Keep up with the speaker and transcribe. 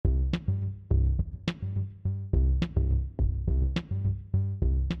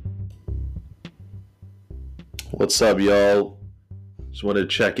What's up, y'all? Just wanted to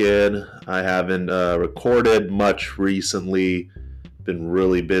check in. I haven't recorded much recently, been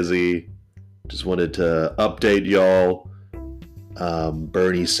really busy. Just wanted to update y'all.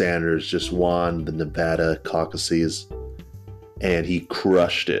 Bernie Sanders just won the Nevada caucuses and he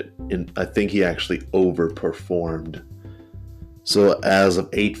crushed it. And I think he actually overperformed. So as of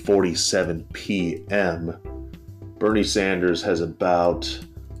 8:47 p.m., Bernie Sanders has about,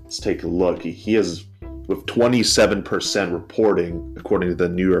 let's take a look. He has, with 27% reporting, according to the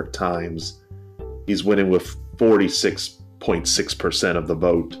New York Times, he's winning with 46.6% of the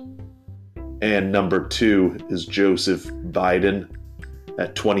vote. And number two is Joseph Biden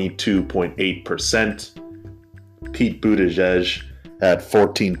at 22.8%. Pete Buttigieg at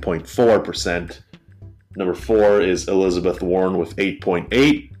 14.4%. Number four is Elizabeth Warren with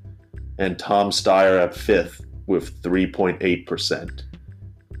 8.8%. And Tom Steyer at fifth with 3.8%.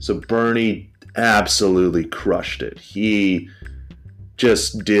 So Bernie absolutely crushed it. He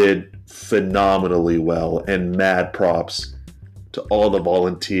just did phenomenally well, and mad props to all the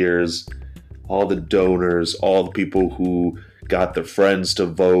volunteers, all the donors, all the people who got their friends to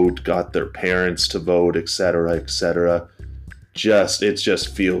vote, got their parents to vote, etc., etc. It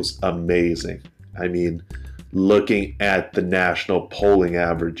just feels amazing. I mean, looking at the national polling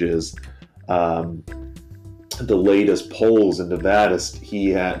averages, the latest polls in Nevada,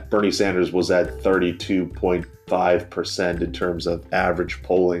 Bernie Sanders was at 32.5% in terms of average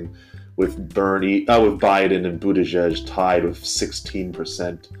polling, with Biden and Buttigieg tied with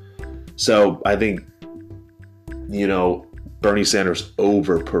 16%. So I think, Bernie Sanders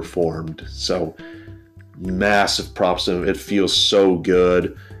overperformed. So massive props to him. It feels so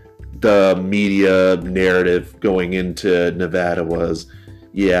good. The media narrative going into Nevada was,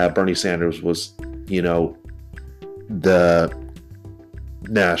 yeah, Bernie Sanders was, the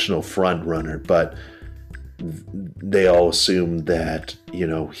national front runner, but they all assumed that,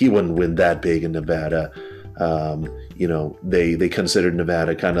 he wouldn't win that big in Nevada. They considered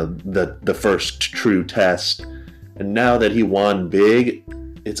Nevada kind of the first true test. And now that he won big,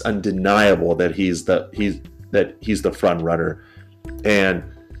 it's undeniable that he's the front runner. And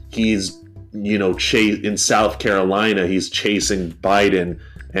he's, in South Carolina, he's chasing Biden,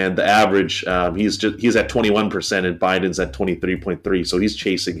 and the average, he's at 21% and Biden's at 23.3%. So he's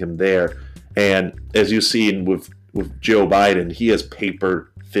chasing him there. And as you've seen with Joe Biden, he has paper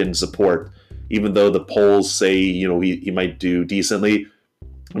thin support. Even though the polls say, he might do decently,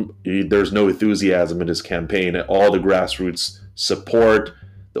 there's no enthusiasm in his campaign. All the grassroots support,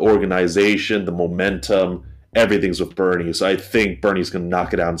 the organization, the momentum, everything's with Bernie. So I think Bernie's going to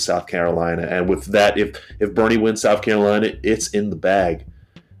knock it out in South Carolina. And with that, if Bernie wins South Carolina, it's in the bag.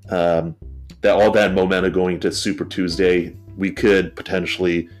 All that momentum going to Super Tuesday, we could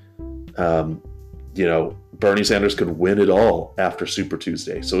potentially, Bernie Sanders could win it all after Super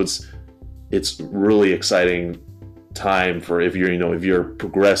Tuesday. So it's really exciting time for if you're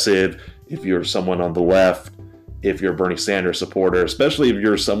progressive, if you're someone on the left, if you're a Bernie Sanders supporter, especially if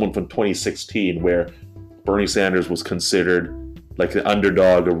you're someone from 2016 where Bernie Sanders was considered like an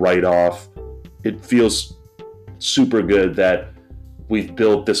underdog, a write-off. It feels super good that we've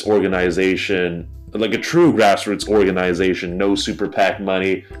built this organization, like a true grassroots organization, no super PAC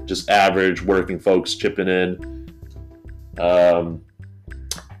money, just average working folks chipping in.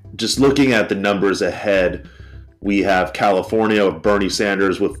 Just looking at the numbers ahead, we have California with Bernie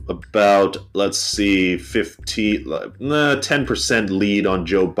Sanders with about, 10% lead on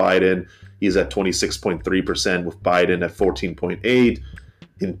Joe Biden. He's at 26.3% with Biden at 14.8%.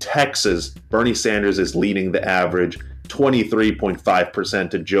 In Texas, Bernie Sanders is leading the average, 23.5%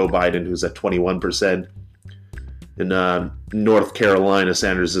 to Joe Biden, who's at 21%. In North Carolina,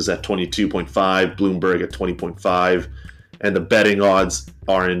 Sanders is at 22.5%, Bloomberg at 20.5%. And the betting odds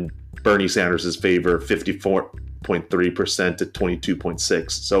are in Bernie Sanders' favor, 54.3% to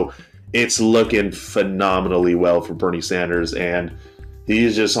 22.6%. So it's looking phenomenally well for Bernie Sanders, and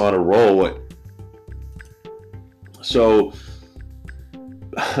he's just on a roll. So,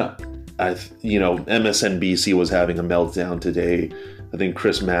 MSNBC was having a meltdown today. I think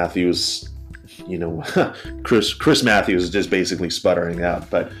Chris Matthews, Chris Matthews is just basically sputtering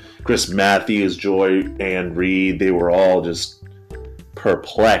out. But Chris Matthews, Joy Ann Reid, they were all just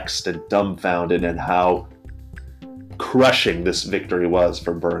perplexed and dumbfounded at how crushing this victory was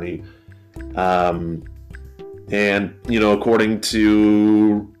for Bernie. And, according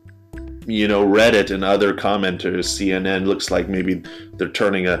to, Reddit and other commenters, CNN looks like maybe they're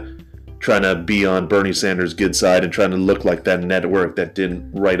trying to be on Bernie Sanders' good side and trying to look like that network that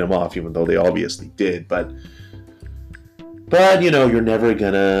didn't write him off, even though they obviously did. But But you're never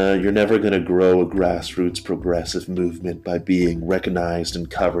gonna grow a grassroots progressive movement by being recognized and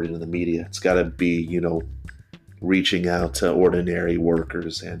covered in the media. It's got to be, reaching out to ordinary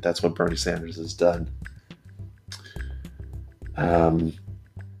workers, and that's what Bernie Sanders has done. Um,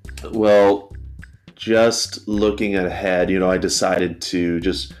 well, just looking ahead, I decided to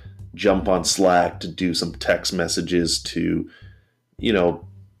just jump on Slack to do some text messages to, you know,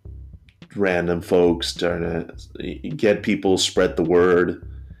 random folks, trying to get people, spread the word.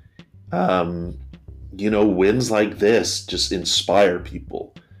 Um, wins like this just inspire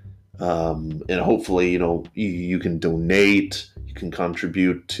people. And hopefully, you can donate, you can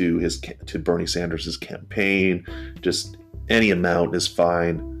contribute to to Bernie Sanders's campaign. Just any amount is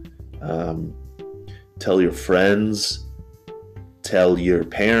fine. Um, Tell your friends, tell your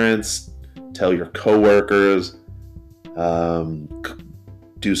parents, tell your coworkers. Um,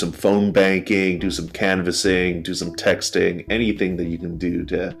 do some phone banking, do some canvassing, do some texting, anything that you can do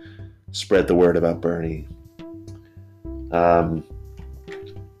to spread the word about Bernie. Um,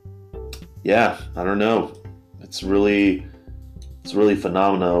 yeah, I don't know. It's really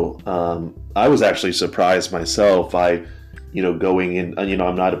phenomenal. I was actually surprised myself. Going in,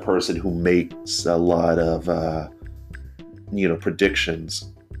 I'm not a person who makes a lot of,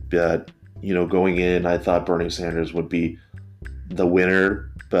 predictions, but, going in, I thought Bernie Sanders would be the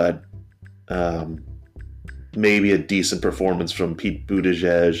winner, but maybe a decent performance from Pete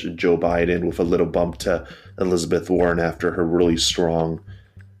Buttigieg, Joe Biden, with a little bump to Elizabeth Warren after her really strong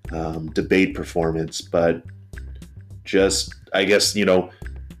debate performance. But just, I guess,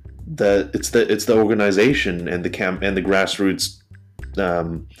 it's the organization and the grassroots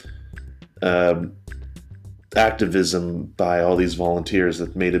um, um, activism by all these volunteers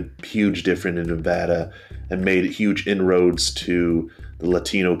that made a huge difference in Nevada and made huge inroads to the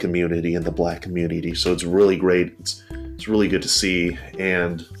Latino community and the Black community. So it's really great. It's really good to see,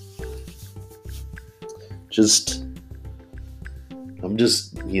 and I'm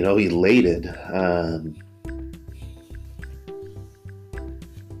just elated.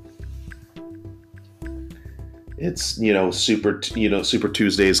 It's Super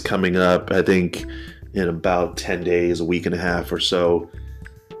Tuesday is coming up, I think, in about 10 days, a week and a half or so.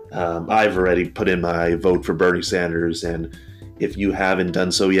 I've already put in my vote for Bernie Sanders, and if you haven't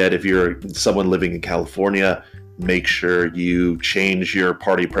done so yet, if you're someone living in California, make sure you change your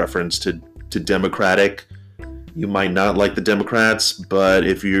party preference to Democratic. You might not like the Democrats, but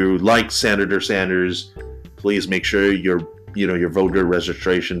if you like Senator Sanders, please make sure your voter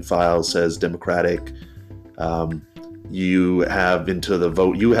registration file says Democratic. You have until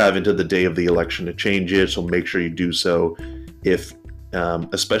the day of the election to change it, so make sure you do so. If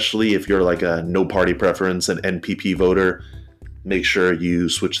especially if you're like a no party preference, an NPP voter, make sure you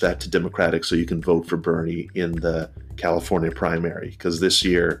switch that to Democratic so you can vote for Bernie in the California primary, because this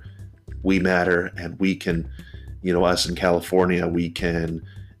year we matter, and we can, us in California, we can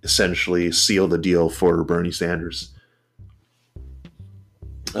essentially seal the deal for Bernie Sanders.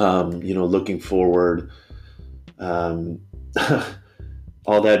 Looking forward,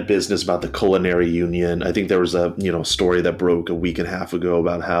 all that business about the culinary union. I think there was a story that broke a week and a half ago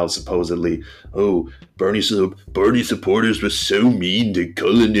about how supposedly, Bernie supporters were so mean to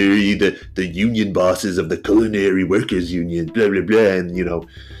the union bosses of the culinary workers union, blah blah blah, and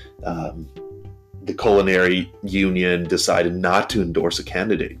the culinary union decided not to endorse a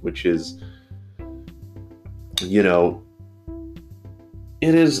candidate, which is,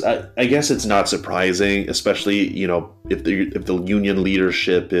 it is. I guess it's not surprising, especially if the union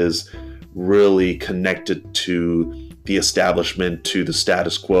leadership is really connected to the establishment, to the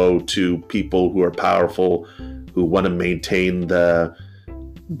status quo, to people who are powerful, who want to maintain the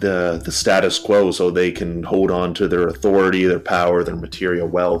status quo so they can hold on to their authority, their power, their material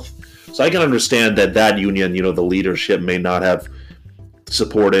wealth. So I can understand that union, the leadership may not have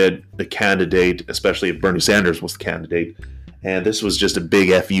supported a candidate, especially if Bernie Sanders was the candidate. And this was just a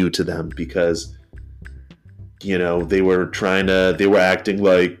big FU to them, because, they were acting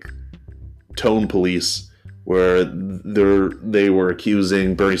like tone police, where they were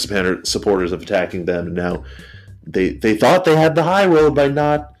accusing Bernie supporters of attacking them. And now they thought they had the high road by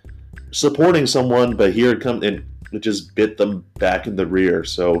not supporting someone, but here it comes, and it just bit them back in the rear.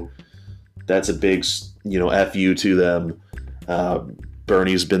 So that's a big, FU to them.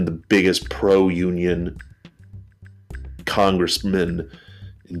 Bernie's been the biggest pro-union congressman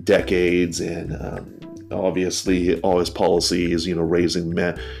in decades, and obviously all his policies, raising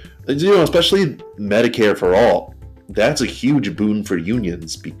especially Medicare for all. That's a huge boon for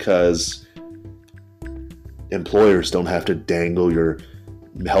unions, because employers don't have to dangle your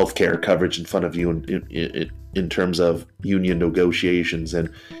healthcare coverage in front of you in terms of union negotiations. And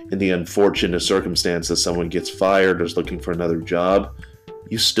in the unfortunate circumstance that someone gets fired or is looking for another job,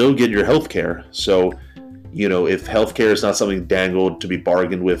 you still get your healthcare. So, if healthcare is not something dangled to be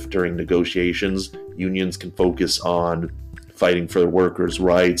bargained with during negotiations, unions can focus on fighting for workers'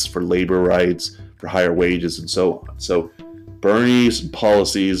 rights, for labor rights, for higher wages, and so on. So Bernie's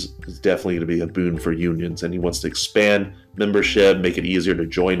policies is definitely going to be a boon for unions, and he wants to expand membership, make it easier to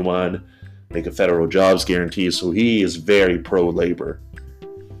join one, make a federal jobs guarantee. So he is very pro-labor.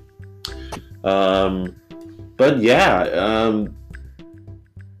 But yeah,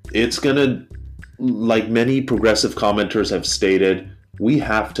 it's going to, like many progressive commenters have stated, we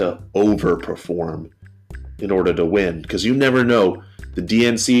have to overperform in order to win, because you never know. The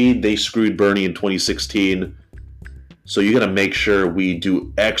DNC, they screwed Bernie in 2016, so you got to make sure we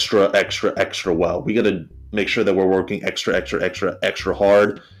do extra well. We got to make sure that we're working extra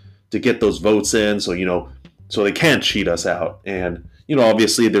hard to get those votes in, so they can't cheat us out. And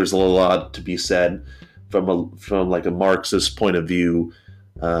obviously there's a lot to be said from like a Marxist point of view,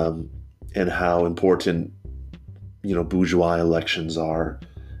 and how important bourgeois elections are,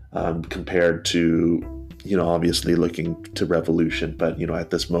 compared to obviously looking to revolution. But at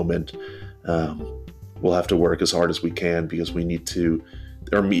this moment, we'll have to work as hard as we can, because we need to.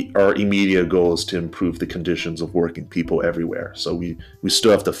 Our immediate goal is to improve the conditions of working people everywhere. So we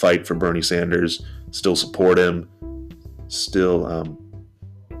still have to fight for Bernie Sanders, still support him, still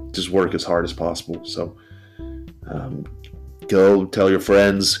just work as hard as possible. So go tell your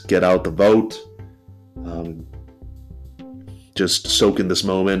friends, get out the vote. Just soak in this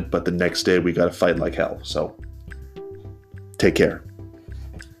moment, but the next day we got to fight like hell. So take care.